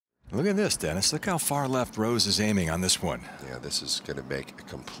Look at this, Dennis. Look how far left Rose is aiming on this one. Yeah, this is going to make a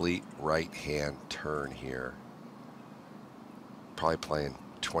complete right-hand turn here. Probably playing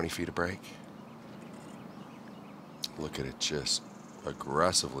 20 feet of break. Look at it just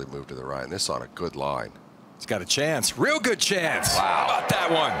aggressively move to the right. And this on a good line. It's got a chance. Real good chance. Wow. How about that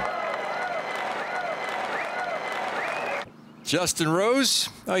one? Justin Rose,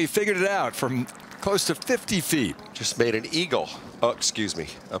 oh, you figured it out from close to 50 feet. Just made an eagle. Oh, excuse me,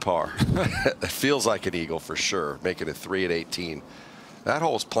 a par. It feels like an eagle for sure, making it 3 at 18. That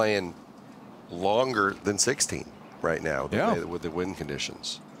hole's playing longer than 16 right now with the wind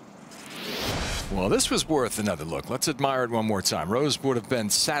conditions. Well, this was worth another look. Let's admire it one more time. Rose would have been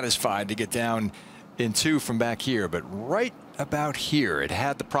satisfied to get down in 2 from back here, but right about here, it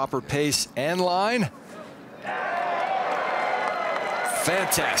had the proper pace and line.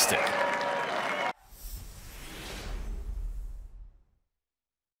 Fantastic.